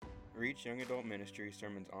Reach Young Adult Ministry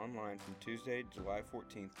sermons online from Tuesday, July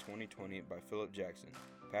 14th, 2020 by Philip Jackson,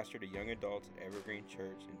 pastor to young adults at Evergreen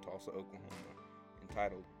Church in Tulsa, Oklahoma,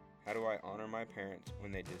 entitled, How Do I Honor My Parents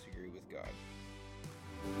When They Disagree with God?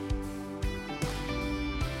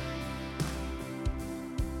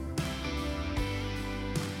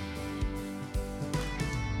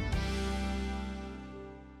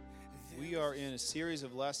 We are in a series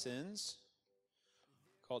of lessons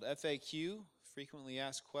called FAQ, Frequently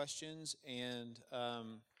Asked Questions, and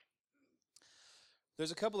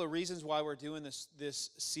there's a couple of reasons why we're doing this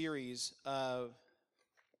series.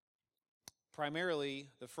 Primarily,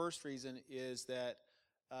 the first reason is that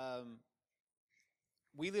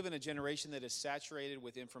we live in a generation that is saturated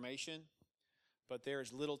with information, but there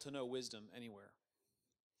is little to no wisdom anywhere.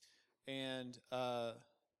 And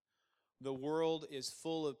the world is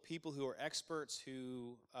full of people who are experts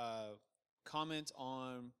who comment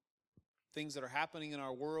on things that are happening in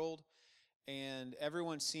our world, and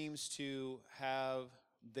everyone seems to have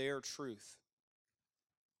their truth.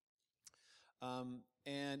 And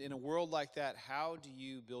in a world like that, how do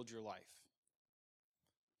you build your life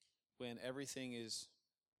when everything is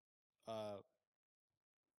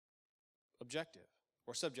objective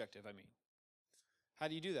or subjective, I mean? How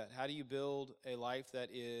do you do that? How do you build a life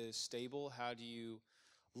that is stable? How do you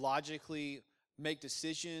logically make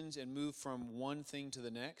decisions and move from one thing to the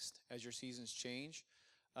next as your seasons change?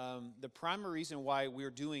 The primary reason why we're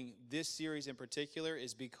doing this series in particular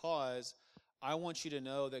is because I want you to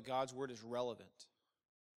know that God's Word is relevant.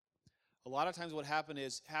 A lot of times what happens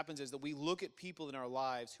is that we look at people in our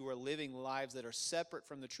lives who are living lives that are separate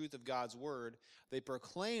from the truth of God's Word. They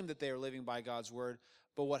proclaim that they are living by God's Word,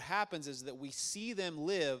 but what happens is that we see them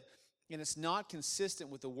live, and it's not consistent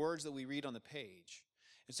with the words that we read on the page.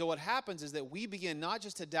 And so what happens is that we begin not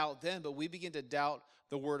just to doubt them, but we begin to doubt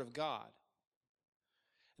the Word of God.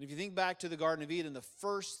 And if you think back to the Garden of Eden, the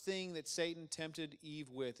first thing that Satan tempted Eve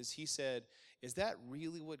with is he said, "Is that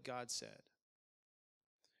really what God said?"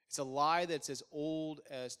 It's a lie that's as old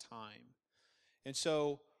as time. And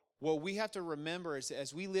so what we have to remember is that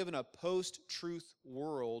as we live in a post-truth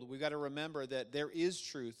world, we've got to remember that there is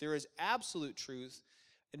truth. There is absolute truth.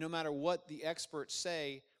 And no matter what the experts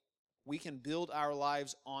say, we can build our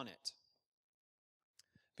lives on it.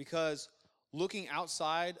 Because looking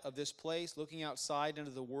outside of this place, looking outside into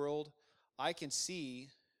the world, I can see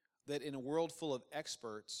that in a world full of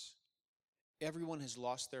experts, everyone has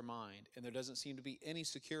lost their mind, and there doesn't seem to be any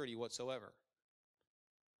security whatsoever.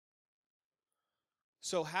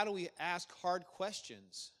 So how do we ask hard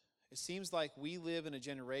questions? It seems like we live in a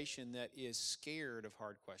generation that is scared of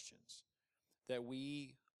hard questions, that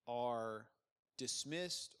we are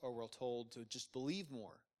dismissed or we're told to just believe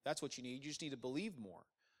more. That's what you need. You just need to believe more.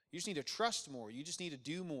 You just need to trust more. You just need to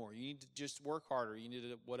do more. You need to just work harder. You need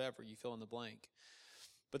to whatever, you fill in the blank.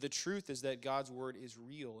 But the truth is that God's Word is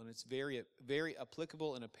real, and it's very, very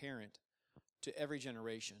applicable and apparent to every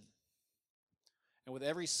generation. And with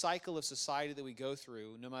every cycle of society that we go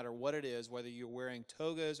through, no matter what it is, whether you're wearing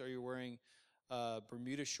togas or you're wearing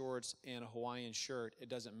Bermuda shorts and a Hawaiian shirt, it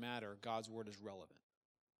doesn't matter. God's Word is relevant.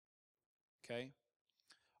 Okay?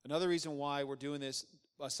 Another reason why we're doing this,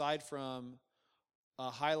 aside from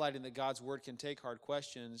highlighting that God's Word can take hard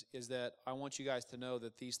questions, is that I want you guys to know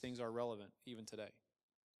that these things are relevant even today.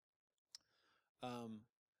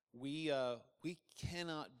 We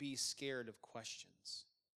cannot be scared of questions.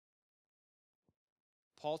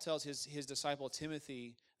 Paul tells his disciple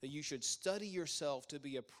Timothy that you should study yourself to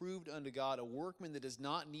be approved unto God, a workman that does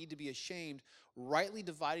not need to be ashamed, rightly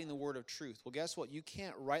dividing the word of truth. Well, guess what? You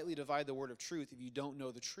can't rightly divide the word of truth if you don't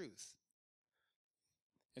know the truth.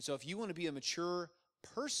 And so if you want to be a mature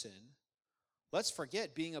person, let's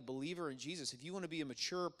forget being a believer in Jesus. If you want to be a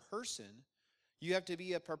mature person, you have to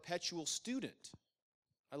be a perpetual student.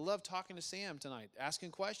 I love talking to Sam tonight, asking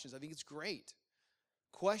questions. I think it's great.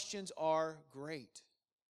 Questions are great.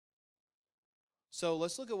 So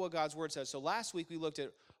let's look at what God's Word says. So last week we looked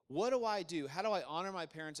at, what do I do? How do I honor my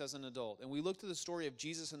parents as an adult? And we looked at the story of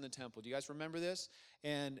Jesus in the temple. Do you guys remember this?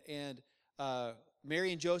 And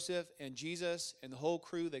Mary and Joseph and Jesus and the whole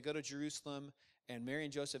crew, they go to Jerusalem, and Mary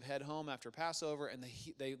and Joseph head home after Passover, and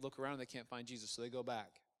they look around and they can't find Jesus, so they go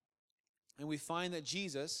back. And we find that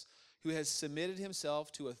Jesus, who has submitted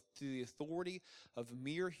himself to the authority of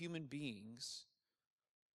mere human beings,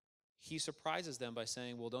 he surprises them by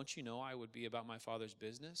saying, well, don't you know I would be about my Father's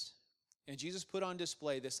business? And Jesus put on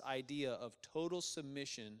display this idea of total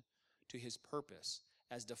submission to his purpose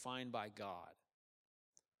as defined by God.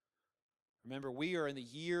 Remember, we are in the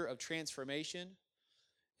year of transformation,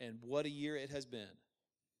 and what a year it has been.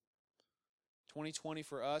 2020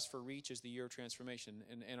 for us, for Reach, is the year of transformation.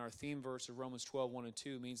 And our theme verse of Romans 12, 1 and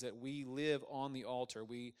 2 means that we live on the altar.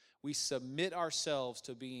 We submit ourselves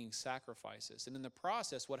to being sacrifices. And in the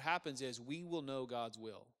process, what happens is we will know God's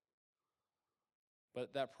will.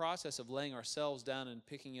 But that process of laying ourselves down and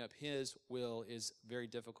picking up His will is very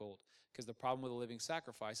difficult, because the problem with a living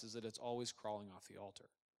sacrifice is that it's always crawling off the altar.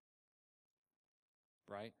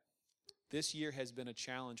 Right? This year has been a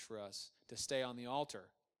challenge for us to stay on the altar.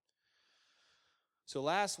 So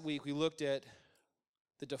last week we looked at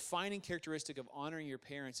the defining characteristic of honoring your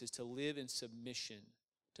parents is to live in submission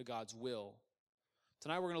to God's will.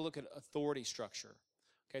 Tonight we're going to look at authority structure.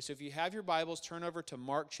 Okay, so if you have your Bibles, turn over to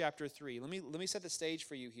Mark chapter 3. Let me set the stage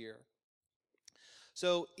for you here.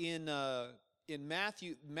 So in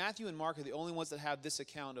Matthew and Mark are the only ones that have this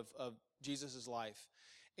account of Jesus' life.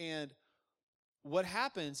 And what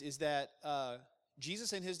happens is that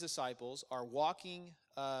Jesus and his disciples are walking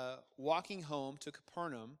home to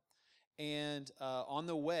Capernaum, and on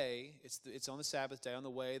the way, it's on the Sabbath day, on the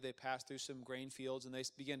way they pass through some grain fields, and they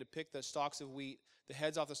begin to pick the stalks of wheat, the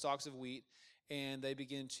heads off the stalks of wheat, and they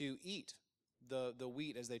begin to eat the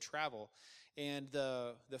wheat as they travel. And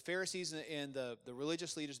the Pharisees and the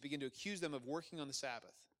religious leaders begin to accuse them of working on the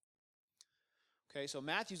Sabbath. Okay, so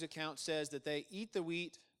Matthew's account says that they eat the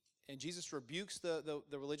wheat, and Jesus rebukes the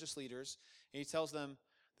religious leaders, and he tells them,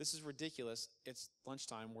 this is ridiculous. It's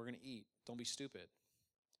lunchtime. We're going to eat. Don't be stupid.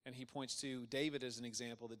 And he points to David as an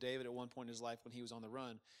example, that David at one point in his life when he was on the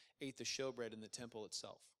run ate the showbread in the temple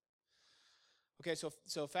itself. Okay,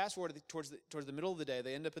 so fast forward towards the middle of the day,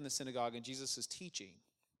 they end up in the synagogue, and Jesus is teaching.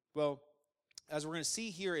 Well, as we're going to see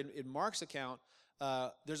here in Mark's account,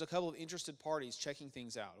 there's a couple of interested parties checking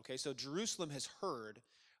things out. Okay, so Jerusalem has heard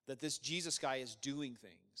that this Jesus guy is doing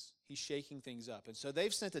things. He's shaking things up. And so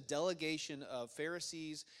they've sent a delegation of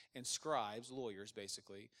Pharisees and scribes, lawyers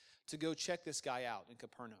basically, to go check this guy out in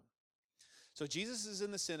Capernaum. So Jesus is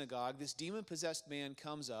in the synagogue. This demon-possessed man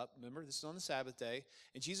comes up. Remember, this is on the Sabbath day.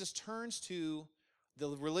 And Jesus turns to the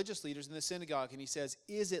religious leaders in the synagogue, and he says,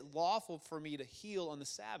 is it lawful for me to heal on the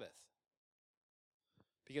Sabbath?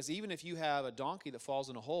 Because even if you have a donkey that falls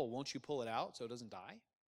in a hole, won't you pull it out so it doesn't die?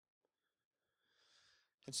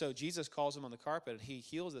 And so Jesus calls him on the carpet, and he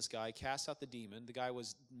heals this guy, casts out the demon. The guy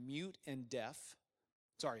was mute and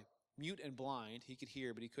blind. He could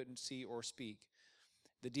hear, but he couldn't see or speak.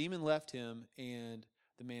 The demon left him, and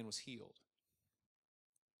the man was healed.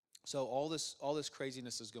 So all this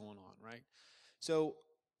craziness is going on, right? So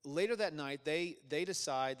later that night, they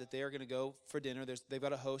decide that they are going to go for dinner. They've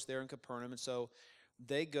got a host there in Capernaum, and so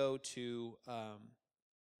they go to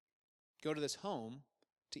this home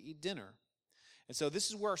to eat dinner. And so this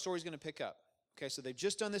is where our story is going to pick up. Okay, so they've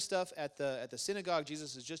just done this stuff at the synagogue.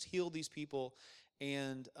 Jesus has just healed these people,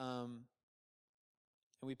 and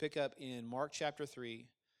we pick up in Mark chapter 3,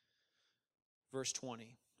 verse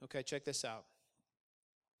 20. Okay, check this out.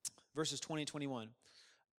 Verses 20 and 21.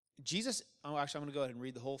 I'm going to go ahead and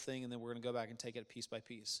read the whole thing, and then we're going to go back and take it piece by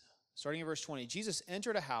piece. Starting in verse 20, Jesus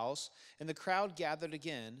entered a house, and the crowd gathered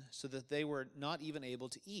again, so that they were not even able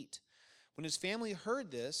to eat. When his family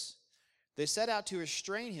heard this, they set out to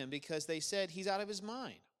restrain him, because they said, he's out of his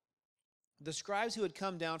mind. The scribes who had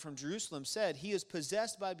come down from Jerusalem said, he is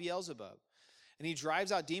possessed by Beelzebub, and he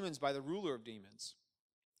drives out demons by the ruler of demons.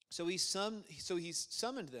 So he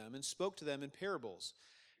summoned them and spoke to them in parables.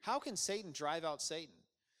 How can Satan drive out Satan?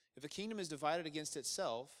 If a kingdom is divided against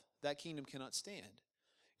itself, that kingdom cannot stand.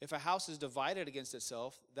 If a house is divided against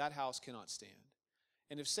itself, that house cannot stand.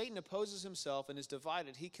 And if Satan opposes himself and is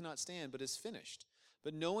divided, he cannot stand, but is finished.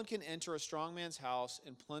 But no one can enter a strong man's house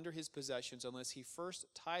and plunder his possessions unless he first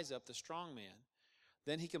ties up the strong man.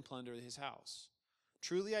 Then he can plunder his house.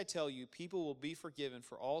 Truly I tell you, people will be forgiven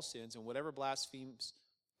for all sins and whatever blasphemies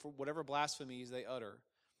they utter.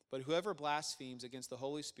 But whoever blasphemes against the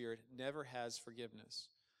Holy Spirit never has forgiveness,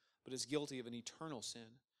 but is guilty of an eternal sin,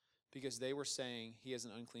 because they were saying he has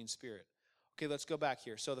an unclean spirit. Okay, let's go back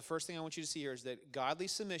here. So the first thing I want you to see here is that godly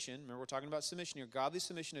submission, remember we're talking about submission here, godly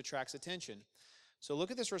submission attracts attention. So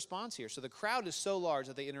look at this response here. So the crowd is so large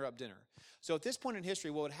that they interrupt dinner. So at this point in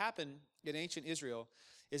history, what would happen in ancient Israel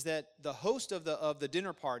is that the host of the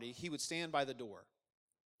dinner party, he would stand by the door.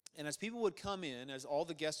 And as people would come in, as all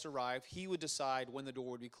the guests arrived, he would decide when the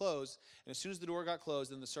door would be closed. And as soon as the door got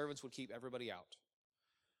closed, then the servants would keep everybody out.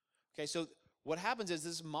 Okay, so what happens is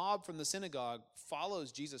this mob from the synagogue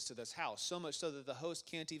follows Jesus to this house, so much so that the host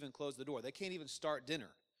can't even close the door. They can't even start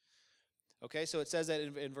dinner. Okay, so it says that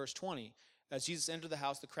in verse 20, as Jesus entered the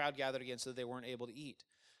house, the crowd gathered again so that they weren't able to eat.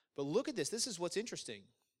 But look at this. This is what's interesting,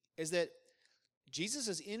 is that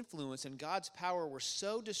Jesus' influence and God's power were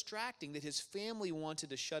so distracting that his family wanted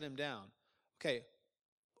to shut him down. Okay,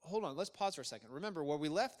 hold on. Let's pause for a second. Remember, where we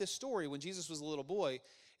left this story when Jesus was a little boy,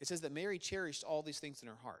 it says that Mary cherished all these things in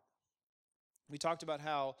her heart. We talked about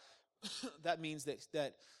how that means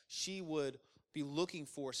that she would be looking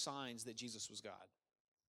for signs that Jesus was God.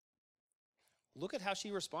 Look at how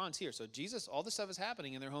she responds here. So Jesus, all this stuff is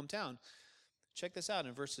happening in their hometown. Check this out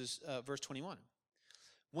in verse 21.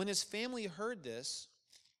 When his family heard this,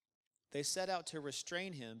 they set out to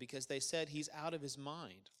restrain him because they said he's out of his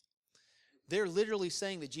mind. They're literally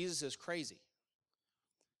saying that Jesus is crazy.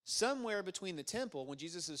 Somewhere between the temple, when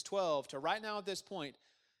Jesus is 12, to right now at this point,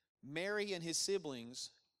 Mary and his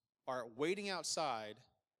siblings are waiting outside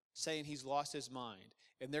saying he's lost his mind,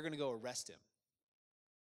 and they're going to go arrest him.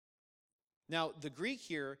 Now, the Greek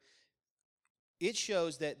here, it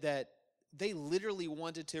shows that they literally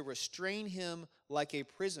wanted to restrain him like a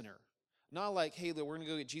prisoner. Not like, hey, we're going to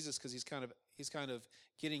go get Jesus because he's kind of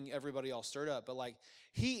getting everybody all stirred up, but like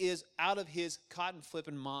he is out of his cotton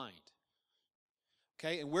flipping mind.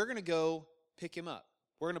 Okay, and we're going to go pick him up.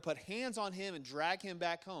 We're going to put hands on him and drag him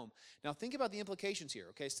back home. Now, think about the implications here,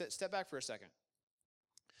 okay? Step back for a second.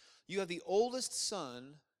 You have the oldest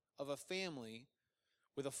son of a family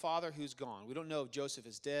with a father who's gone. We don't know if Joseph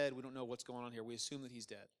is dead. We don't know what's going on here. We assume that he's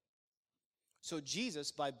dead. So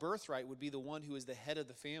Jesus, by birthright, would be the one who is the head of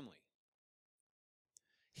the family.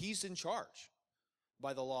 He's in charge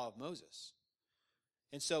by the law of Moses.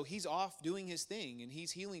 And so he's off doing his thing, and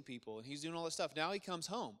he's healing people, and he's doing all this stuff. Now he comes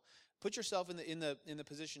home. Put yourself in the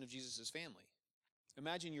position of Jesus' family.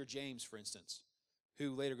 Imagine you're James, for instance,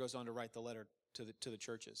 who later goes on to write the letter to the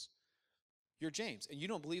churches. You're James, and you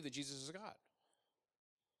don't believe that Jesus is God.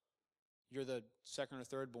 You're the second or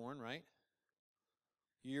third born, right?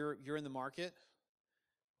 You're in the market.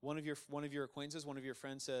 One of your acquaintances, one of your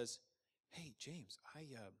friends says, "Hey, James, I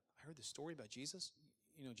heard this story about Jesus.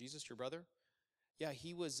 You know Jesus, your brother? Yeah,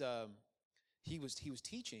 he was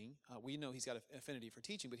teaching. We know he's got an affinity for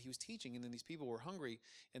teaching, but he was teaching, and then these people were hungry,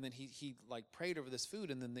 and then he like prayed over this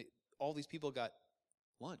food, and then all these people got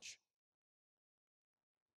lunch."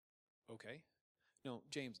 Okay, no,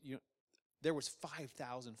 James, there was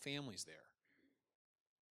 5,000 families there.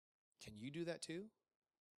 Can you do that too?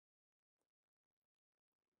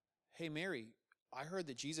 Hey, Mary, I heard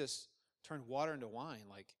that Jesus turned water into wine.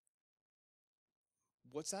 Like,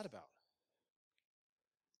 what's that about?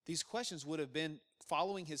 These questions would have been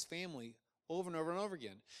following his family over and over and over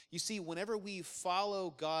again. You see, whenever we follow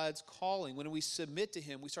God's calling, when we submit to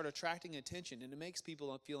him, we start attracting attention, and it makes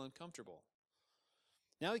people feel uncomfortable.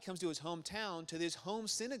 Now he comes to his hometown, to this home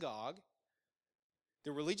synagogue.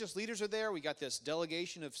 The religious leaders are there. We got this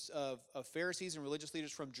delegation of Pharisees and religious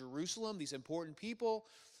leaders from Jerusalem, these important people.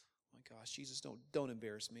 Oh my gosh, Jesus, don't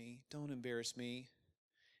embarrass me. Don't embarrass me.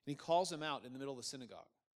 And he calls them out in the middle of the synagogue.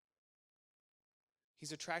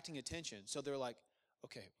 He's attracting attention. So they're like,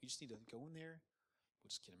 okay, we just need to go in there. We'll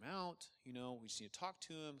just get him out. We just need to talk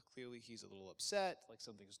to him. Clearly he's a little upset, like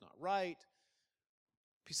something's not right.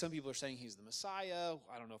 Some people are saying he's the Messiah.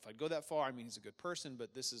 I don't know if I'd go that far. I mean, he's a good person,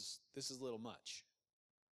 but this is a little much.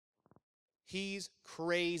 He's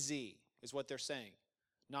crazy, is what they're saying.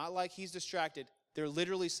 Not like he's distracted. They're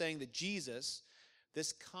literally saying that Jesus,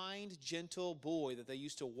 this kind, gentle boy that they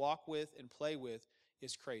used to walk with and play with,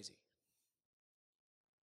 is crazy.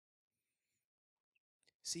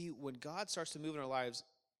 See, when God starts to move in our lives,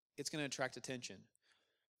 it's going to attract attention.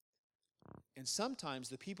 And sometimes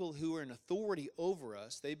the people who are in authority over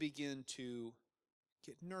us, they begin to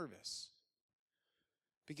get nervous.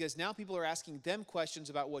 Because now people are asking them questions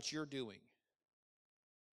about what you're doing.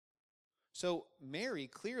 So Mary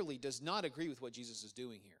clearly does not agree with what Jesus is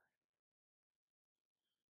doing here.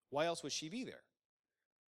 Why else would she be there?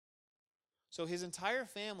 So his entire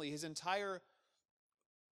family, his entire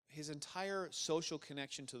social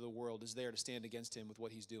connection to the world is there to stand against him with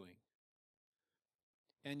what he's doing.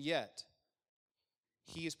 And yet,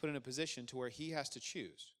 he is put in a position to where he has to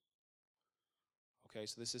choose. Okay,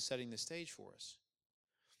 so this is setting the stage for us.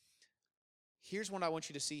 Here's what I want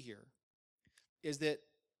you to see here, is that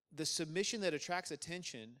the submission that attracts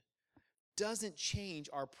attention doesn't change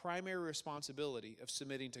our primary responsibility of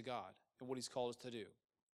submitting to God and what he's called us to do.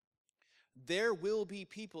 There will be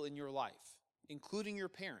people in your life, including your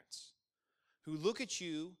parents, who look at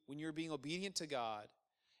you when you're being obedient to God,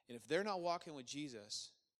 and if they're not walking with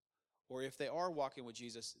Jesus, or if they are walking with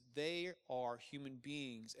Jesus, they are human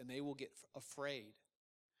beings, and they will get afraid.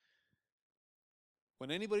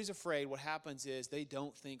 When anybody's afraid, what happens is they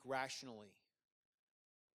don't think rationally.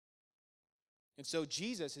 And so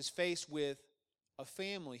Jesus is faced with a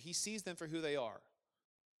family. He sees them for who they are.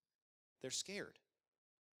 They're scared.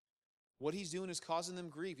 What he's doing is causing them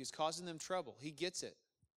grief. He's causing them trouble. He gets it.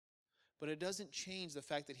 But it doesn't change the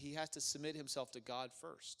fact that he has to submit himself to God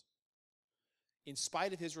first, in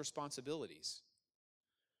spite of his responsibilities.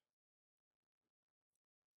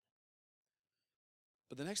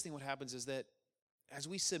 But the next thing what happens is that as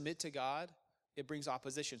we submit to God, it brings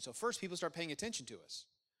opposition. So first people start paying attention to us.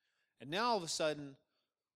 And now all of a sudden,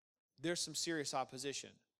 there's some serious opposition.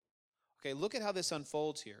 Okay, look at how this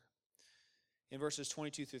unfolds here in verses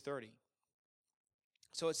 22 through 30.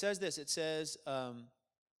 So it says this. It says, let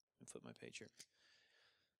me flip my page here.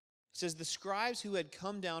 It says, the scribes who had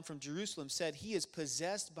come down from Jerusalem said, he is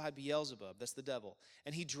possessed by Beelzebub, that's the devil,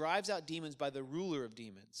 and he drives out demons by the ruler of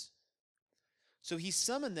demons. So he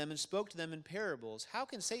summoned them and spoke to them in parables. How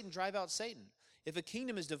can Satan drive out Satan? If a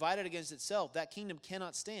kingdom is divided against itself, that kingdom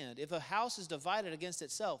cannot stand. If a house is divided against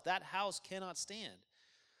itself, that house cannot stand.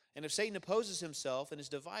 And if Satan opposes himself and is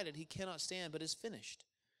divided, he cannot stand, but is finished.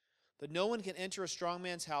 But no one can enter a strong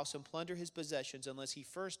man's house and plunder his possessions unless he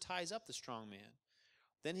first ties up the strong man.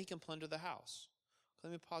 Then he can plunder the house.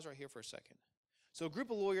 Let me pause right here for a second. So a group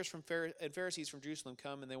of lawyers and Pharisees from Jerusalem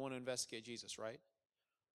come and they want to investigate Jesus, right?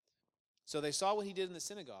 So they saw what he did in the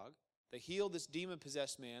synagogue. They healed this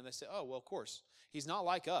demon-possessed man. They said, oh, well, of course, he's not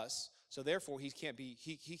like us, so therefore he can't be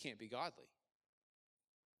godly.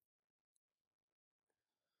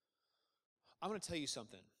 I'm going to tell you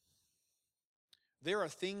something. There are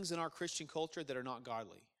things in our Christian culture that are not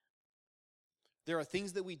godly. There are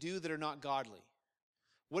things that we do that are not godly.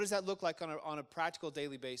 What does that look like on a practical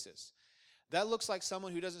daily basis? That looks like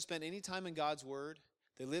someone who doesn't spend any time in God's Word.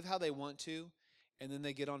 They live how they want to, and then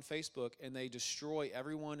they get on Facebook and they destroy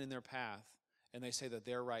everyone in their path, and they say that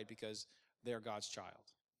they're right because they're God's child.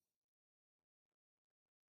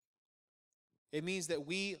 It means that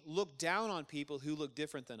we look down on people who look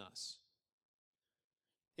different than us.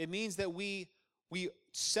 It means that we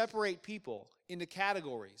separate people into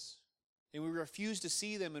categories, and we refuse to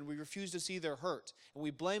see them, and we refuse to see their hurt, and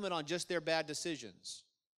we blame it on just their bad decisions.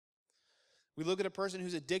 We look at a person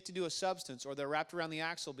who's addicted to a substance, or they're wrapped around the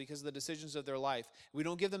axle because of the decisions of their life. We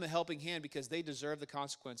don't give them a helping hand because they deserve the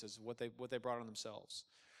consequences of what they brought on themselves.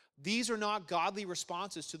 These are not godly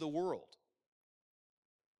responses to the world.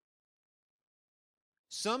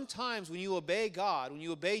 Sometimes when you obey God, when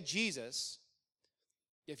you obey Jesus,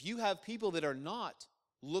 if you have people that are not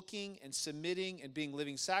looking and submitting and being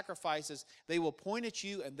living sacrifices, they will point at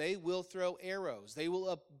you and they will throw arrows. They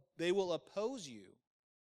will oppose you.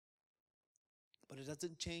 But it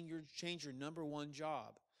doesn't change your number one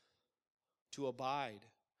job, to abide,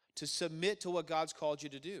 to submit to what God's called you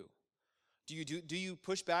to do. Do you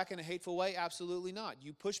push back in a hateful way? Absolutely not.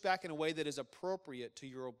 You push back in a way that is appropriate to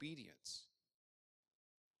your obedience.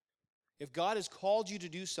 If God has called you to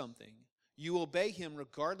do something, you obey him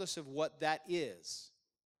regardless of what that is.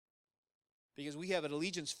 Because we have an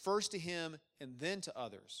allegiance first to him and then to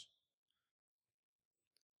others.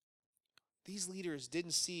 These leaders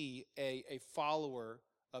didn't see a follower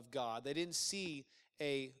of God. They didn't see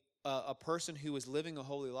a person who was living a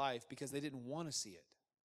holy life because they didn't want to see it.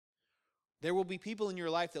 There will be people in your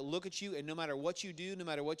life that look at you, and no matter what you do, no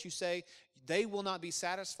matter what you say, they will not be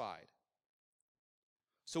satisfied.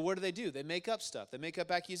 So what do? They make up stuff. They make up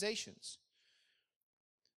accusations.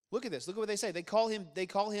 Look at this. Look at what they say. They call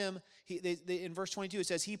him. In verse 22, it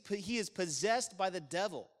says, he is possessed by the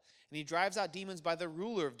devil, and he drives out demons by the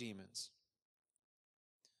ruler of demons.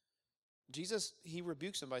 Jesus, he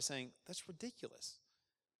rebukes them by saying, that's ridiculous.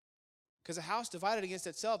 Because a house divided against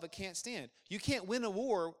itself, it can't stand. You can't win a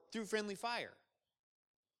war through friendly fire.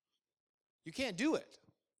 You can't do it.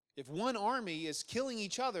 If one army is killing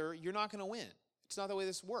each other, you're not going to win. It's not the way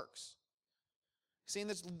this works. Saying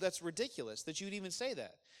that's ridiculous that you'd even say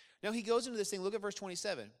that. Now he goes into this thing. Look at verse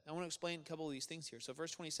 27. I want to explain a couple of these things here. So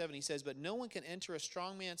verse 27, he says, but no one can enter a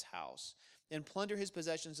strong man's house and plunder his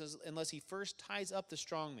possessions unless he first ties up the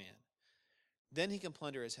strong man. Then he can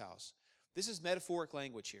plunder his house. This is metaphoric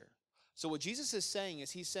language here. So what Jesus is saying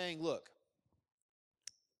is he's saying, look,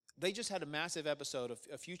 they just had a massive episode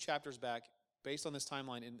a few chapters back based on this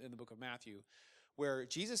timeline in the book of Matthew where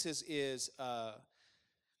Jesus is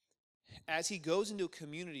as he goes into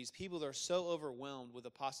communities, people are so overwhelmed with the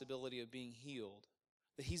possibility of being healed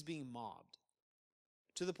that he's being mobbed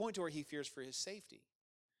to the point to where he fears for his safety.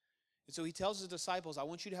 And so he tells his disciples, I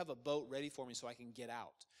want you to have a boat ready for me so I can get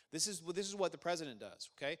out. This is what the president does,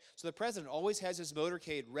 okay? So the president always has his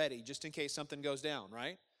motorcade ready just in case something goes down,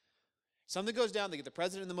 right? Something goes down, they get the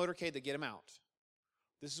president in the motorcade, they get him out.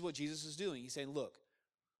 This is what Jesus is doing. He's saying, look,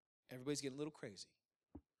 everybody's getting a little crazy.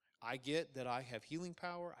 I get that I have healing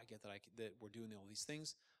power. I get that we're doing all these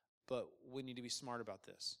things, but we need to be smart about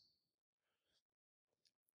this.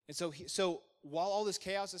 And so while all this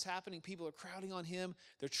chaos is happening, people are crowding on him.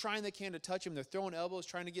 They're trying they can to touch him. They're throwing elbows,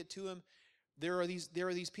 trying to get to him. There are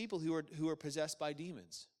these people who are possessed by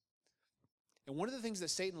demons. And one of the things that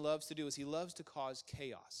Satan loves to do is he loves to cause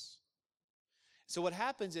chaos. So what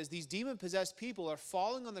happens is these demon-possessed people are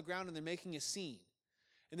falling on the ground and they're making a scene.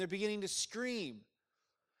 And they're beginning to scream,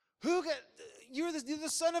 you're the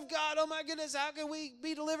Son of God, oh my goodness, how can we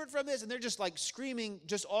be delivered from this? And they're just like screaming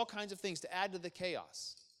just all kinds of things to add to the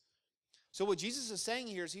chaos. So what Jesus is saying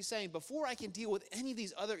here is he's saying, before I can deal with any of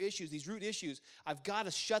these other issues, these root issues, I've got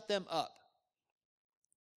to shut them up.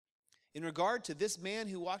 In regard to this man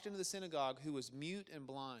who walked into the synagogue who was mute and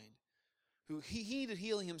blind, who he needed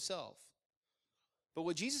healing himself. But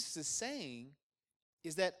what Jesus is saying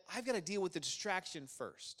is that I've got to deal with the distraction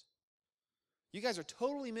first. You guys are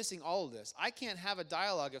totally missing all of this. I can't have a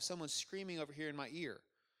dialogue if someone's screaming over here in my ear.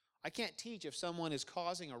 I can't teach if someone is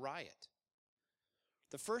causing a riot.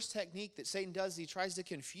 The first technique that Satan does is he tries to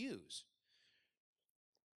confuse.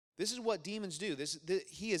 This is what demons do.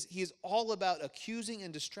 He is all about accusing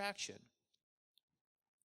and distraction.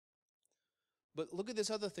 But look at this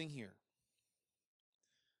other thing here.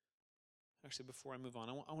 Actually, before I move on,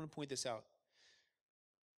 I want to point this out.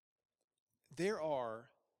 If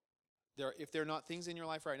there are not things in your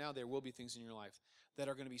life right now, there will be things in your life that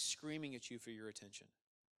are going to be screaming at you for your attention,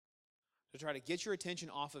 to try to get your attention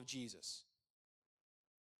off of Jesus.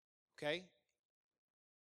 Okay?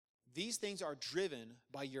 These things are driven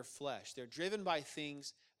by your flesh. They're driven by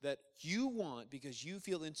things that you want because you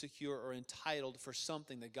feel insecure or entitled for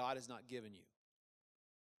something that God has not given you.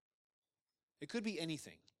 It could be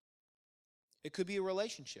anything. It could be a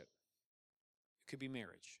relationship. It could be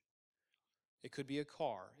marriage. It could be a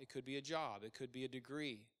car. It could be a job. It could be a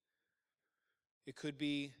degree. It could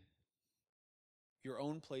be your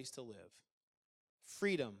own place to live.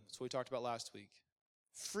 Freedom. That's what we talked about last week.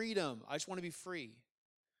 Freedom. I just want to be free.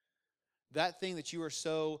 That thing that you are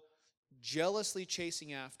so jealously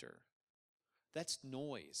chasing after, that's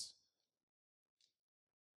noise.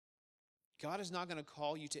 God is not going to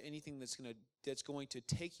call you to anything that's going to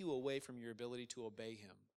take you away from your ability to obey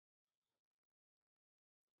Him.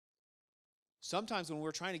 Sometimes when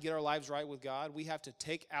we're trying to get our lives right with God, we have to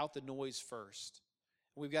take out the noise first.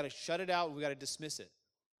 We've got to shut it out. We've got to dismiss it.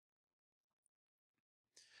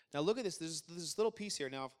 Now look at this. There's this little piece here.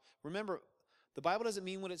 Now remember, the Bible doesn't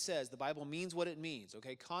mean what it says. The Bible means what it means.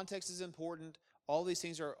 Okay, context is important. All these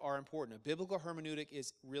things are important. A biblical hermeneutic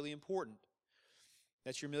is really important.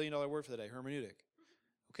 That's your $1 million word for the day, hermeneutic.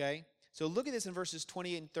 Okay? So look at this in verses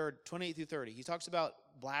 28 through 30. He talks about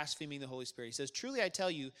blaspheming the Holy Spirit. He says, "Truly I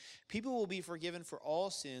tell you, people will be forgiven for all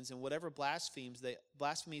sins and whatever blasphemies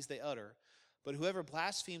they utter. But whoever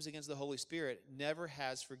blasphemes against the Holy Spirit never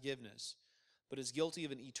has forgiveness, but is guilty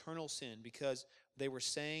of an eternal sin because they were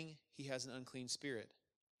saying he has an unclean spirit."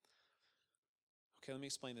 Okay, let me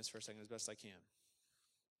explain this for a second as best I can.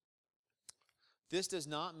 This does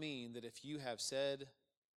not mean that if you have said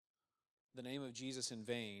the name of Jesus in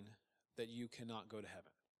vain, that you cannot go to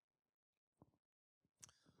heaven.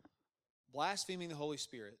 Blaspheming the Holy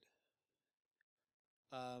Spirit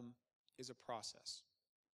is a process.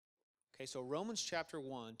 Okay, so Romans chapter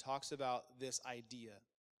 1 talks about this idea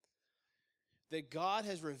that God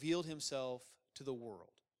has revealed Himself to the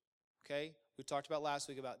world. Okay? We talked about last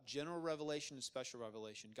week about general revelation and special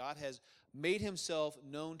revelation. God has made Himself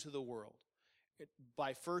known to the world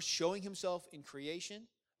by first showing Himself in creation,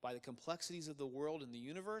 by the complexities of the world and the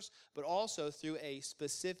universe, but also through a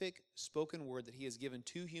specific spoken word that He has given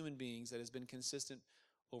to human beings that has been consistent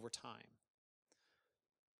over time.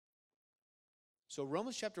 So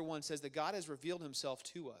Romans chapter 1 says that God has revealed Himself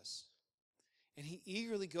to us, and He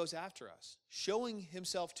eagerly goes after us, showing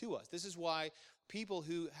Himself to us. This is why people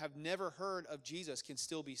who have never heard of Jesus can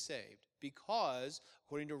still be saved, because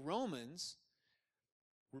according to Romans,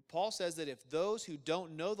 Paul says that if those who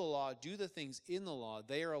don't know the law do the things in the law,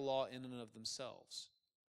 they are a law in and of themselves.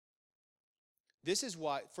 This is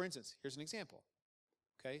why, for instance, here's an example.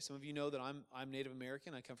 Okay, some of you know that I'm Native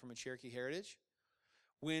American. I come from a Cherokee heritage.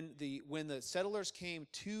 When the settlers came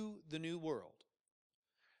to the New World,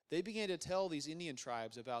 they began to tell these Indian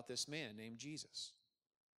tribes about this man named Jesus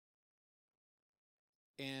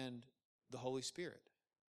and the Holy Spirit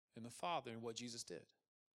and the Father and what Jesus did.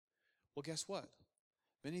 Well, guess what?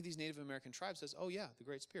 Many of these Native American tribes says, "Oh yeah, the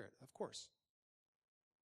Great Spirit, of course."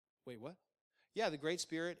 Wait, what? Yeah, the Great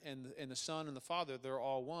Spirit and the Son and the Father, they're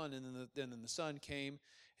all one. And then the Son came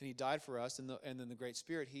and He died for us, and then the Great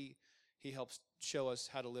Spirit, He helps show us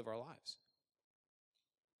how to live our lives.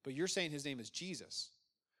 But you're saying His name is Jesus.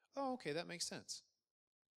 Oh, okay, that makes sense.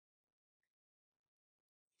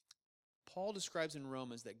 Paul describes in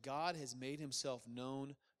Romans that God has made himself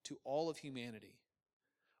known to all of humanity.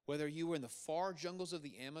 Whether you were in the far jungles of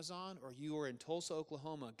the Amazon or you were in Tulsa,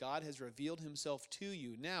 Oklahoma, God has revealed himself to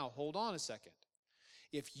you. Now, hold on a second.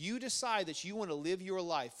 If you decide that you want to live your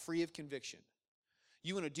life free of conviction,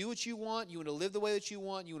 you want to do what you want, you want to live the way that you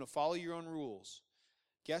want, you want to follow your own rules,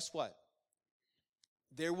 guess what?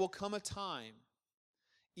 There will come a time,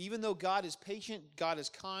 even though God is patient, God is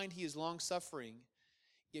kind, He is long-suffering,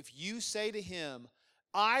 if you say to Him,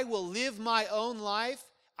 I will live my own life,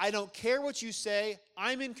 I don't care what you say,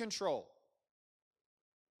 I'm in control,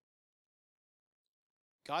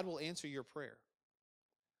 God will answer your prayer.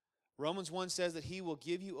 Romans 1 says that He will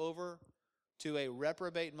give you over to a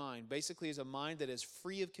reprobate mind, basically is a mind that is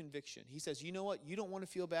free of conviction. He says, you know what? You don't want to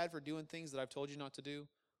feel bad for doing things that I've told you not to do?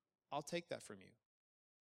 I'll take that from you.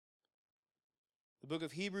 The book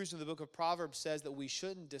of Hebrews and the book of Proverbs says that we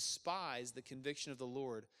shouldn't despise the conviction of the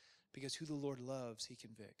Lord because who the Lord loves, He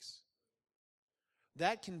convicts.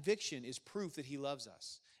 That conviction is proof that He loves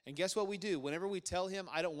us. And guess what we do? Whenever we tell Him,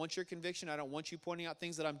 I don't want your conviction, I don't want you pointing out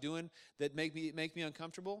things that I'm doing that make me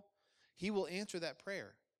uncomfortable, He will answer that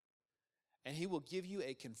prayer. And He will give you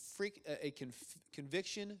a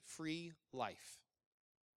conviction-free life.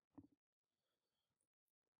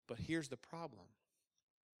 But here's the problem.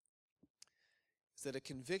 Is that a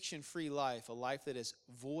conviction-free life, a life that is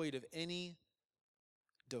void of any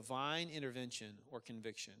divine intervention or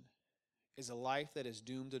conviction, is a life that is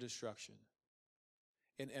doomed to destruction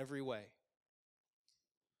in every way.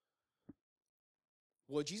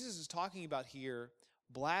 What Jesus is talking about here,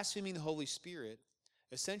 blaspheming the Holy Spirit,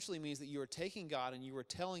 essentially means that you are taking God and you are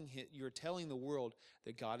telling the world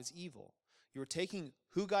that God is evil. You are taking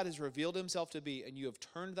who God has revealed Himself to be and you have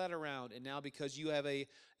turned that around, and now because you have a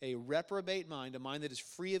reprobate mind, a mind that is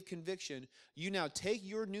free of conviction, you now take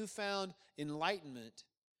your newfound enlightenment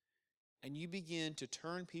and you begin to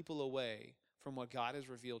turn people away from what God has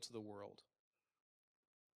revealed to the world.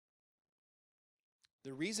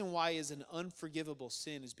 The reason why is an unforgivable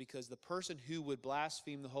sin is because the person who would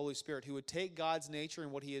blaspheme the Holy Spirit, who would take God's nature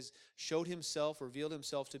and what He has showed Himself, revealed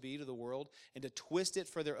Himself to be to the world, and to twist it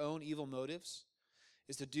for their own evil motives,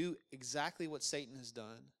 is to do exactly what Satan has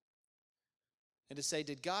done. And to say,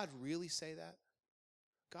 did God really say that?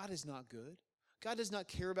 God is not good. God does not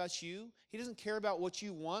care about you. He doesn't care about what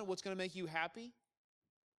you want, what's going to make you happy.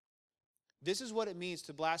 This is what it means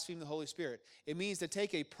to blaspheme the Holy Spirit. It means to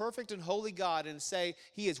take a perfect and holy God and say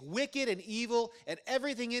He is wicked and evil and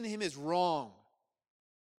everything in Him is wrong.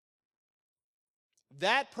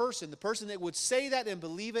 That person, the person that would say that and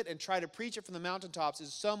believe it and try to preach it from the mountaintops,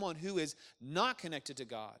 is someone who is not connected to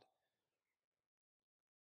God.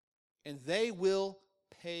 And they will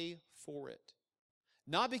pay for it.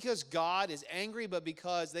 Not because God is angry, but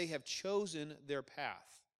because they have chosen their path.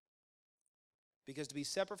 Because to be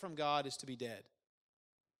separate from God is to be dead.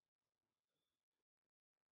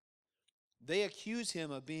 They accuse Him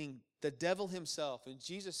of being the devil himself. And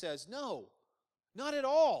Jesus says, no, not at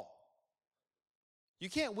all. You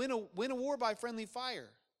can't win a war by friendly fire.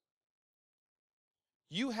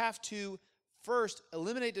 You have to first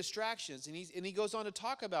eliminate distractions. And he goes on to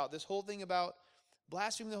talk about this whole thing about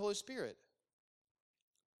blaspheming the Holy Spirit.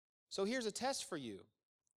 So here's a test for you.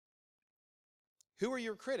 Who are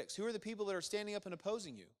your critics? Who are the people that are standing up and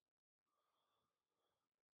opposing you?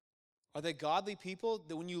 Are they godly people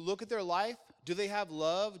that when you look at their life, do they have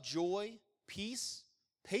love, joy, peace,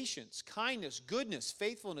 patience, kindness, goodness,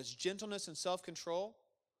 faithfulness, gentleness, and self-control?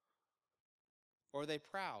 Or are they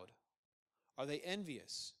proud? Are they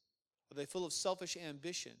envious? Are they full of selfish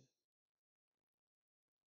ambition?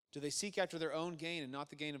 Do they seek after their own gain and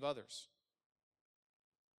not the gain of others?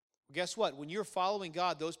 Well, guess what? When you're following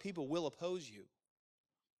God, those people will oppose you.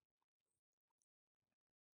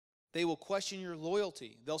 They will question your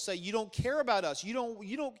loyalty. They'll say, you don't care about us. You don't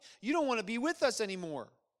want to be with us anymore.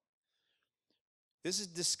 This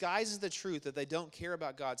disguises the truth that they don't care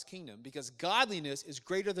about God's kingdom, because godliness is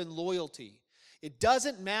greater than loyalty. It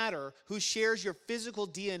doesn't matter who shares your physical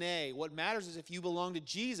DNA. What matters is if you belong to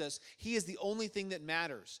Jesus, He is the only thing that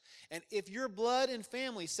matters. And if your blood and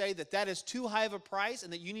family say that that is too high of a price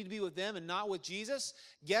and that you need to be with them and not with Jesus,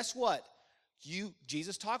 guess what?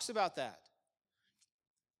 Jesus talks about that.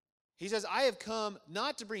 He says, I have come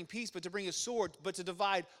not to bring peace, but to bring a sword, but to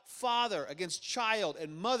divide father against child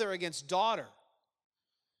and mother against daughter,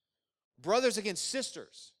 brothers against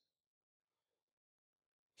sisters.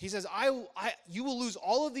 He says, you will lose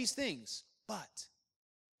all of these things, but,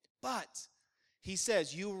 he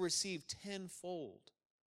says, you will receive tenfold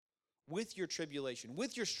with your tribulation,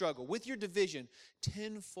 with your struggle, with your division,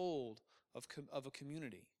 tenfold of a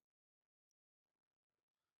community.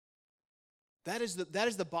 That is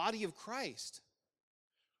the body of Christ.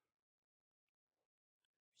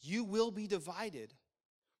 You will be divided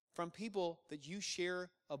from people that you share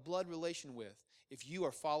a blood relation with if you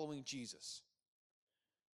are following Jesus.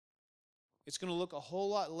 It's going to look a whole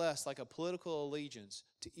lot less like a political allegiance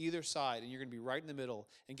to either side, and you're going to be right in the middle.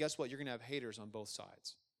 And guess what? You're going to have haters on both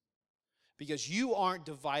sides because you aren't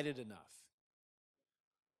divided enough.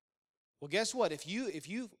 Well, guess what? If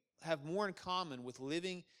you have more in common with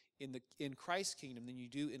living in Christ's kingdom than you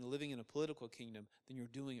do in living in a political kingdom, then you're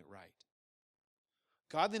doing it right.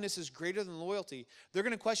 Godliness is greater than loyalty. They're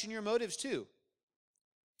going to question your motives too.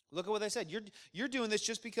 Look at what they said. You're doing this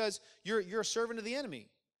just because you're a servant of the enemy.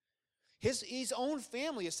 His own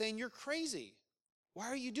family is saying, you're crazy. Why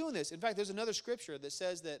are you doing this? In fact, there's another scripture that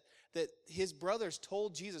says that his brothers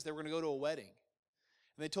told Jesus they were going to go to a wedding.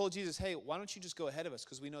 And they told Jesus, hey, why don't you just go ahead of us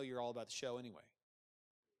because we know you're all about the show anyway.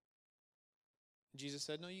 And Jesus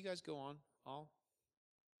said, no, you guys go on. I'll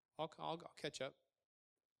catch up.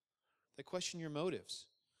 They question your motives.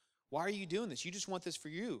 Why are you doing this? You just want this for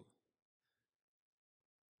you.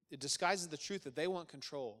 It disguises the truth that they want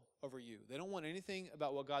control over you. They don't want anything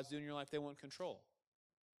about what God's doing in your life. They want control.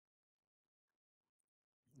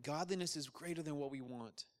 Godliness is greater than what we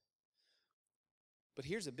want. But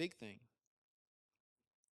here's a big thing.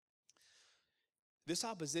 This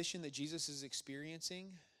opposition that Jesus is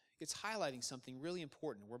experiencing, it's highlighting something really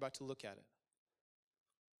important. We're about to look at it.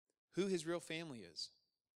 Who his real family is.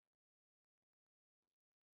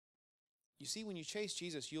 You see, when you chase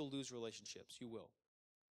Jesus, you'll lose relationships. You will.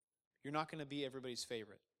 You're not going to be everybody's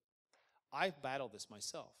favorite. I've battled this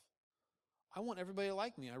myself. I want everybody to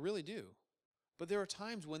like me. I really do. But there are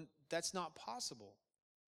times when that's not possible.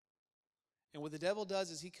 And what the devil does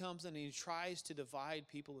is he comes and he tries to divide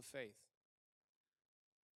people of faith.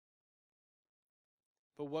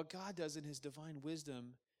 But what God does in his divine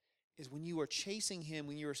wisdom is when you are chasing him,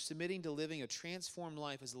 when you are submitting to living a transformed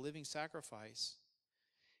life as a living sacrifice,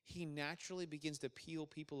 he naturally begins to peel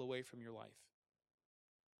people away from your life.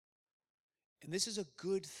 And this is a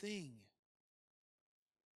good thing.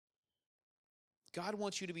 God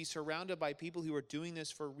wants you to be surrounded by people who are doing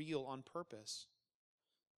this for real on purpose.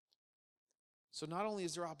 So not only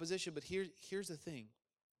is there opposition, but here's the thing.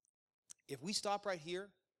 If we stop right here,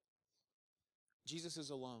 Jesus is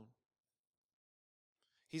alone.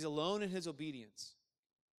 He's alone in his obedience.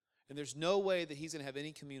 And there's no way that he's going to have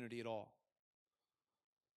any community at all.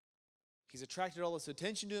 He's attracted all this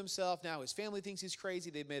attention to himself. Now his family thinks he's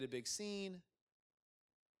crazy. They've made a big scene.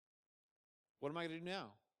 What am I going to do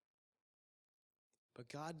now? But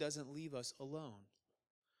God doesn't leave us alone.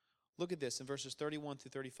 Look at this in verses 31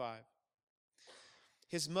 through 35.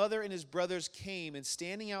 His mother and his brothers came, and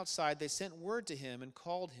standing outside, they sent word to him and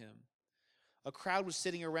called him. A crowd was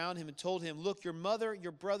sitting around him and told him, look, your mother,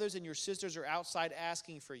 your brothers, and your sisters are outside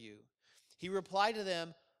asking for you. He replied to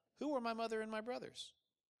them, who are my mother and my brothers?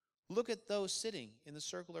 Look at those sitting in the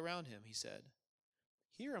circle around him, he said.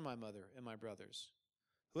 Here are my mother and my brothers.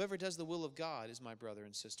 Whoever does the will of God is my brother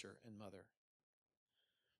and sister and mother.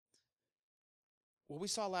 What we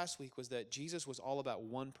saw last week was that Jesus was all about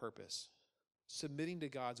one purpose, submitting to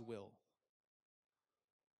God's will.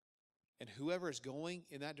 And whoever is going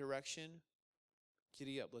in that direction,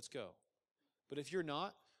 giddy up, let's go. But if you're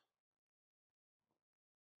not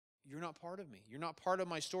part of me. You're not part of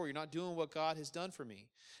my story. You're not doing what God has done for me.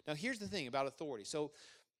 Now, here's the thing about authority. So,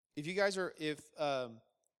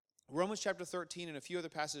 Romans chapter 13 and a few other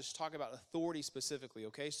passages talk about authority specifically,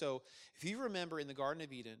 okay? So, if you remember in the Garden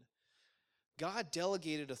of Eden, God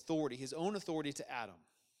delegated authority, his own authority to Adam.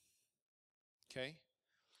 Okay?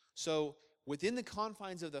 So, within the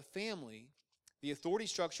confines of the family, the authority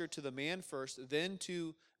structure to the man first, then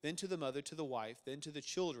to the mother, to the wife, then to the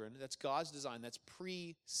children. That's God's design. That's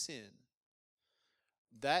pre-sin.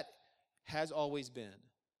 That has always been.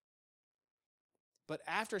 But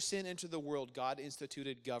after sin entered the world, God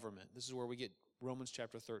instituted government. This is where we get Romans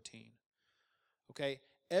chapter 13. Okay?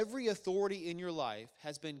 Every authority in your life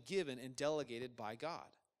has been given and delegated by God.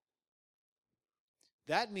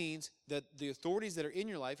 That means that the authorities that are in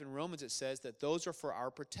your life, in Romans it says that those are for our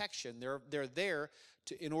protection. They're there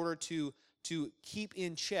in order to keep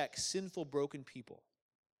in check sinful, broken people.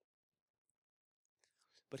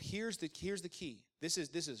 But here's the key. This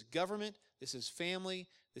is government, this is family,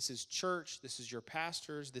 this is church, this is your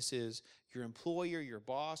pastors, this is your employer, your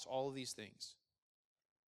boss, all of these things.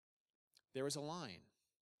 There is a line.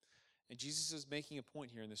 And Jesus is making a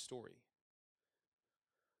point here in this story.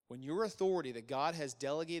 When your authority that God has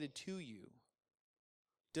delegated to you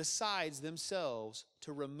decides themselves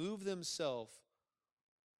to remove themselves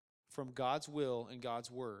from God's will and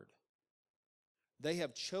God's word, They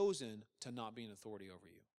have chosen to not be an authority over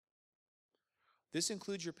you. This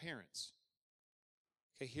includes your parents.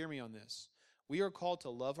 Okay, hear me on this. We are called to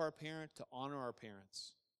love our parents, to honor our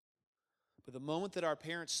parents. But the moment that our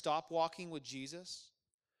parents stop walking with Jesus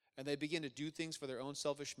and they begin to do things for their own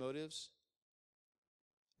selfish motives,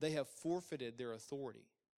 they have forfeited their authority.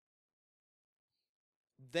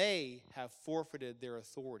 They have forfeited their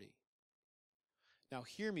authority. Now,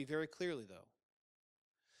 hear me very clearly, though.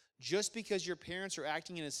 Just because your parents are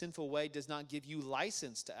acting in a sinful way does not give you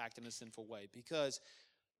license to act in a sinful way, because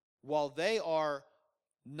while they are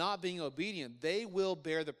not being obedient, they will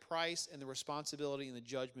bear the price and the responsibility and the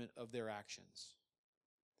judgment of their actions.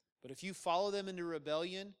 But if you follow them into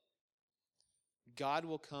rebellion, God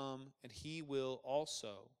will come and He will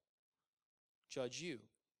also judge you.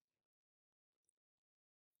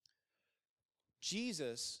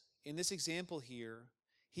 Jesus, in this example here,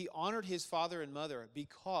 He honored His father and mother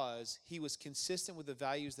because He was consistent with the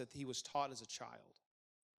values that He was taught as a child.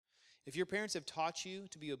 If your parents have taught you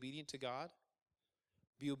to be obedient to God,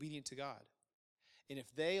 be obedient to God. And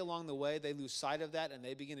if they, along the way, they lose sight of that and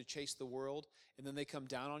they begin to chase the world, and then they come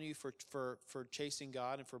down on you for chasing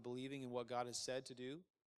God and for believing in what God has said to do,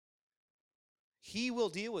 He will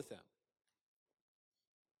deal with them.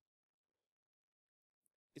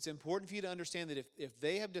 It's important for you to understand that if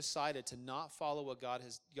they have decided to not follow what God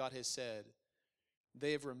has said,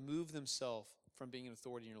 they have removed themselves from being an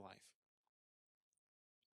authority in your life.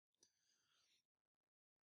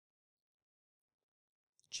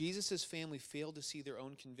 Jesus' family failed to see their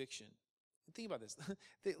own conviction. Think about this.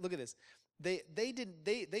 Look at this.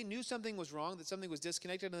 They knew something was wrong, that something was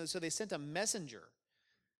disconnected, and so they sent a messenger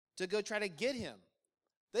to go try to get him.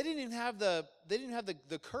 They didn't even have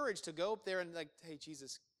the courage to go up there and like, hey,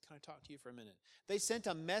 Jesus, can I talk to you for a minute? They sent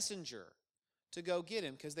a messenger to go get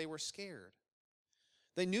him because they were scared.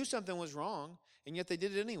 They knew something was wrong, and yet they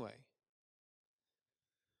did it anyway.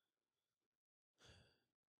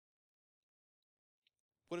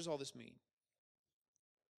 What does all this mean?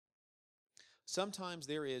 Sometimes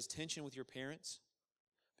there is tension with your parents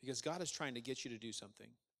because God is trying to get you to do something.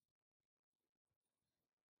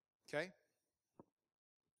 Okay?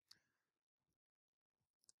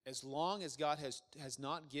 As long as God has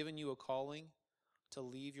not given you a calling to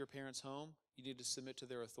leave your parents' home, you need to submit to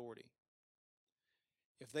their authority.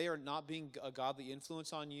 If they are not being a godly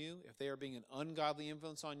influence on you, if they are being an ungodly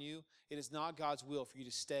influence on you, it is not God's will for you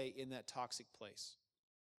to stay in that toxic place.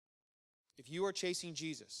 If you are chasing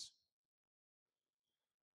Jesus,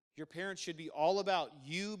 your parents should be all about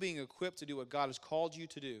you being equipped to do what God has called you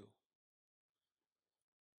to do.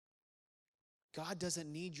 God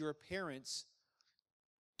doesn't need your parents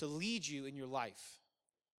to lead you in your life.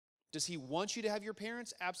 Does He want you to have your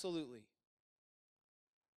parents? Absolutely.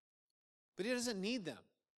 But He doesn't need them.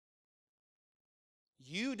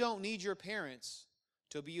 You don't need your parents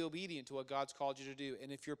to be obedient to what God's called you to do.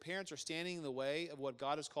 And if your parents are standing in the way of what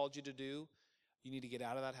God has called you to do, you need to get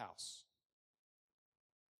out of that house.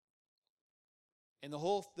 And the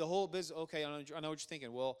whole business, okay, I know what you're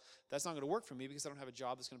thinking. Well, that's not going to work for me because I don't have a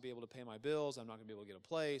job that's going to be able to pay my bills. I'm not going to be able to get a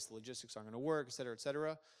place. The logistics aren't going to work, et cetera, et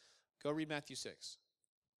cetera. Go read Matthew 6.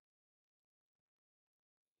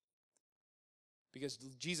 Because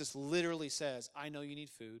Jesus literally says, I know you need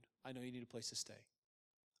food. I know you need a place to stay.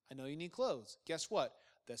 I know you need clothes. Guess what?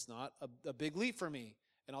 That's not a big leap for me,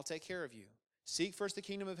 and I'll take care of you. Seek first the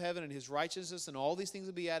kingdom of heaven and His righteousness, and all these things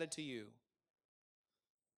will be added to you.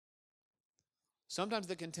 Sometimes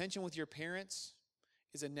the contention with your parents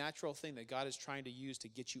is a natural thing that God is trying to use to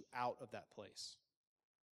get you out of that place.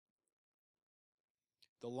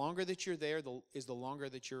 The longer that you're there is the longer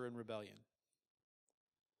that you're in rebellion.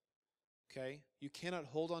 Okay? You cannot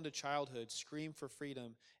hold on to childhood, scream for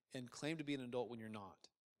freedom, and claim to be an adult when you're not.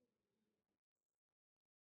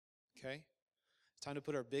 Okay? It's time to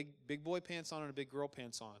put our big boy pants on and our big girl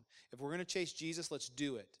pants on. If we're going to chase Jesus, let's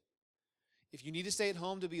do it. If you need to stay at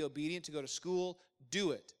home to be obedient, to go to school,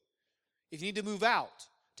 do it. If you need to move out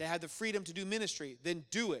to have the freedom to do ministry, then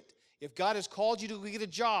do it. If God has called you to get a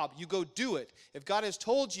job, you go do it. If God has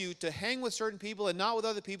told you to hang with certain people and not with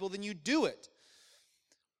other people, then you do it.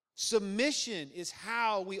 Submission is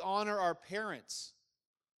how we honor our parents.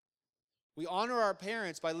 We honor our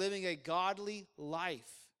parents by living a godly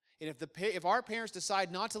life. And if our parents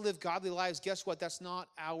decide not to live godly lives, guess what? That's not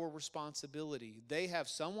our responsibility. They have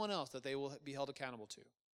someone else that they will be held accountable to.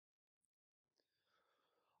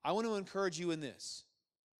 I want to encourage you in this.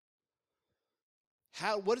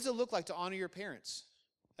 What does it look like to honor your parents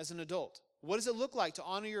as an adult? What does it look like to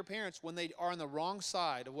honor your parents when they are on the wrong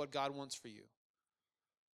side of what God wants for you?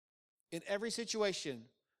 In every situation,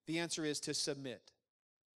 the answer is to submit.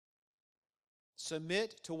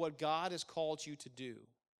 Submit to what God has called you to do.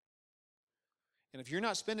 And if you're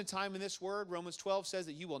not spending time in this word, Romans 12 says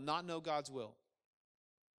that you will not know God's will.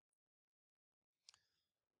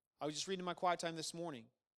 I was just reading my quiet time this morning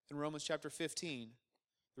in Romans chapter 15.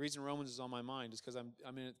 The reason Romans is on my mind is because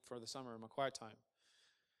I'm in it for the summer in my quiet time.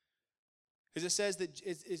 Because it says that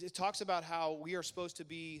it talks about how we are supposed to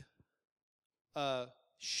be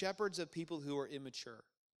shepherds of people who are immature.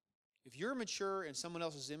 If you're mature and someone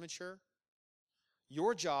else is immature,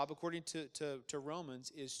 your job, according to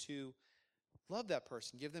Romans, is to love that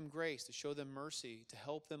person, give them grace, to show them mercy, to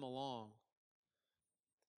help them along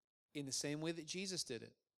in the same way that Jesus did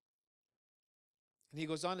it. And he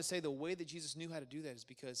goes on to say the way that Jesus knew how to do that is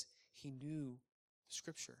because he knew the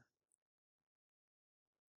Scripture.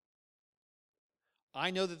 I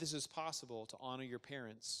know that this is possible to honor your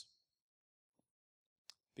parents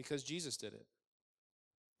because Jesus did it.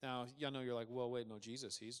 Now, y'all know you're like, well, wait, no,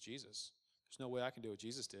 Jesus, he's Jesus. There's no way I can do what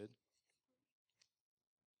Jesus did.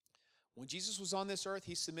 When Jesus was on this earth,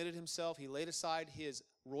 he submitted himself. He laid aside his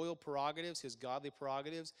royal prerogatives, his godly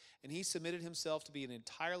prerogatives, and he submitted himself to be an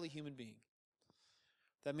entirely human being.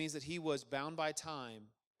 That means that he was bound by time,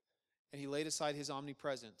 and he laid aside his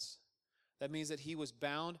omnipresence. That means that he was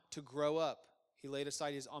bound to grow up. He laid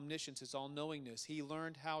aside his omniscience, his all-knowingness. He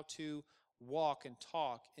learned how to walk and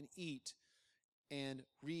talk and eat and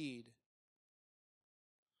read.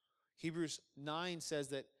 Hebrews 9 says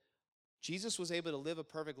that Jesus was able to live a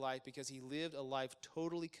perfect life because he lived a life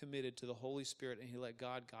totally committed to the Holy Spirit and he let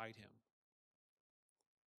God guide him.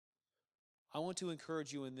 I want to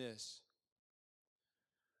encourage you in this.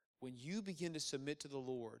 When you begin to submit to the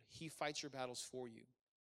Lord, he fights your battles for you.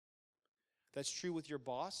 That's true with your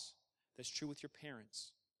boss. That's true with your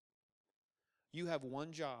parents. You have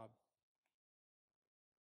one job,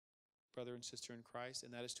 brother and sister in Christ,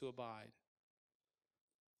 and that is to abide.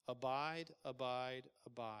 Abide, abide,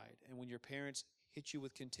 abide. And when your parents hit you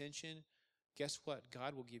with contention, guess what?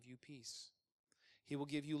 God will give you peace. He will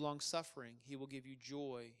give you long suffering. He will give you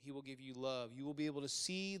joy. He will give you love. You will be able to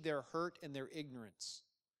see their hurt and their ignorance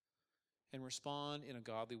and respond in a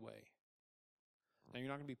godly way. Now, you're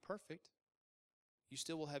not going to be perfect. You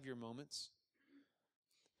still will have your moments.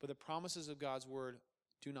 But the promises of God's word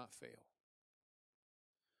do not fail.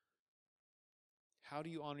 How do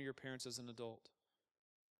you honor your parents as an adult?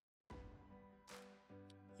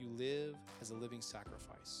 You live as a living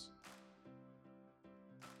sacrifice.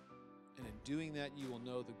 And in doing that, you will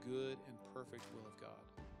know the good and perfect will of God.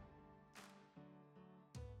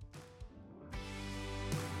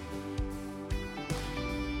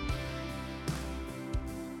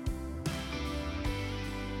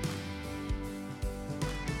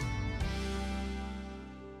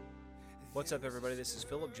 What's up, everybody? This is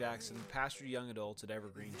Philip Jackson, pastor to young adults at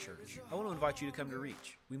Evergreen Church. I want to invite you to come to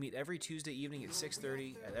Reach. We meet every Tuesday evening at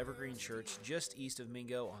 6:30 at Evergreen Church, just east of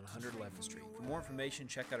Mingo on 111th Street. For more information,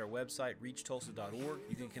 check out our website, reachtulsa.org.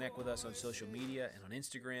 You can connect with us on social media and on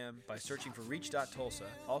Instagram by searching for reach.tulsa.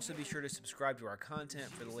 Also, be sure to subscribe to our content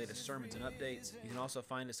for the latest sermons and updates. You can also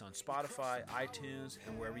find us on Spotify, iTunes,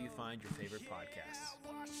 and wherever you find your favorite podcasts.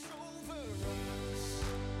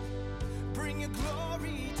 Bring your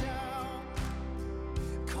glory down.